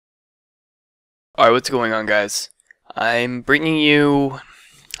Alright, what's going on, guys? I'm bringing you,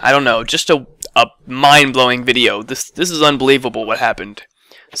 I don't know, just a mind-blowing video. This is unbelievable what happened.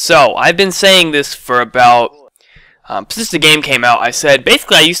 So, I've been saying this for about, since the game came out,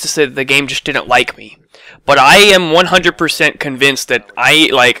 basically I used to say that the game just didn't like me. But I am 100% convinced that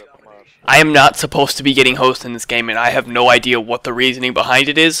I am not supposed to be getting host in this game, and I have no idea what the reasoning behind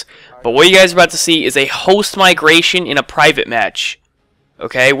it is. But what you guys are about to see is a host migration in a private match.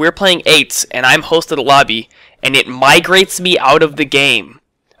 Okay, we're playing 8s, and I'm host of the lobby, and it migrates me out of the game.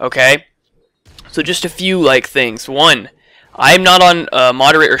 Okay? So just a few, things. One, I'm not on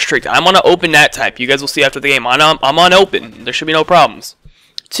moderate or strict. I'm on an open NAT type. You guys will see after the game. I'm on open. There should be no problems.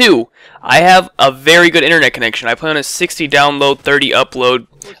 2, I have a very good internet connection. I play on a 60 download, 30 upload,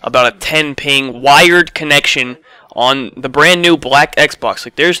 about a 10 ping, wired connection on the brand new black Xbox.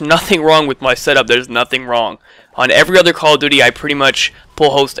 There's nothing wrong with my setup. There's nothing wrong. On every other Call of Duty, I pretty much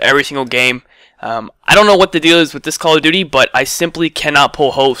pull host every single game. I don't know what the deal is with this Call of Duty, but I simply cannot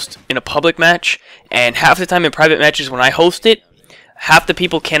pull host in a public match. And half the time in private matches when I host it, half the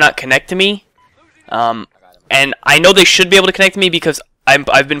people cannot connect to me. And I know they should be able to connect to me because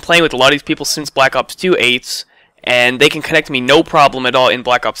I've been playing with a lot of these people since Black Ops 2 8s, and they can connect to me no problem at all in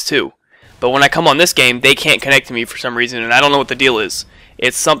Black Ops 2. But when I come on this game, they can't connect to me for some reason, and I don't know what the deal is.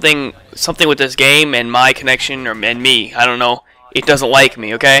 It's something with this game and my connection, and me. I don't know. It doesn't like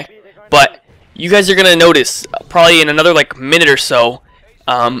me, okay? But you guys are gonna notice probably in another minute or so,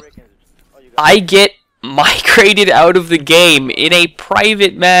 I get migrated out of the game in a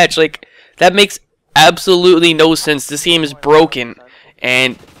private match. That makes absolutely no sense. This game is broken,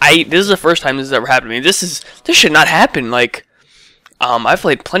 and this is the first time this has ever happened to me. This should not happen. I've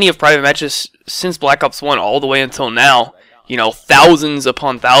played plenty of private matches since Black Ops 1 all the way until now. You know, thousands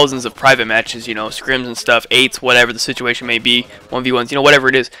upon thousands of private matches, you know, scrims and stuff, 8s, whatever the situation may be, 1v1s, you know, whatever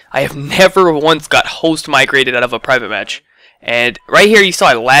it is. I have never once got host migrated out of a private match. And right here you saw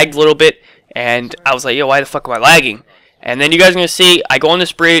I lagged a little bit, and I was like, yo, why the fuck am I lagging? And then you guys are going to see, I go on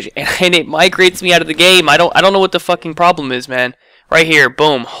this bridge, and it migrates me out of the game. I don't know what the fucking problem is, man. Right here,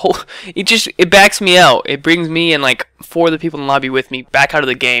 boom. It backs me out. It brings me and 4 of the people in the lobby with me back out of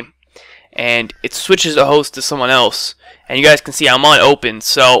the game. And it switches the host to someone else. And you guys can see I'm on open.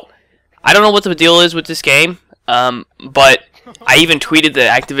 So, I don't know what the deal is with this game. But I even tweeted the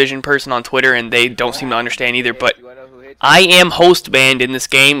Activision person on Twitter, and they don't seem to understand either. But I am host banned in this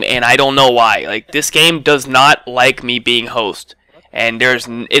game, and I don't know why. This game does not like me being host. And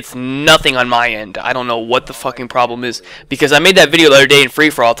it's nothing on my end. I don't know what the fucking problem is, because I made that video the other day in free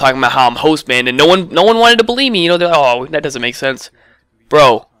for all talking about how I'm host banned, and no one wanted to believe me. You know, they're like, oh, that doesn't make sense,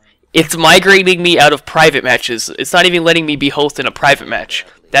 bro. It's migrating me out of private matches. It's not even letting me be host in a private match.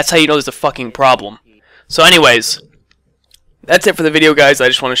 That's how you know there's a fucking problem. So, anyways, that's it for the video, guys. I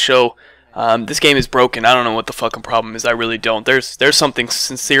just want to show this game is broken. I don't know what the fucking problem is. I really don't. There's something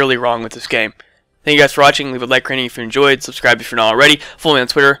sincerely wrong with this game. Thank you guys for watching. Leave a like rating if you enjoyed. Subscribe if you're not already. Follow me on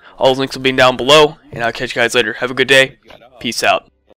Twitter. All those links will be down below. And I'll catch you guys later. Have a good day. Peace out.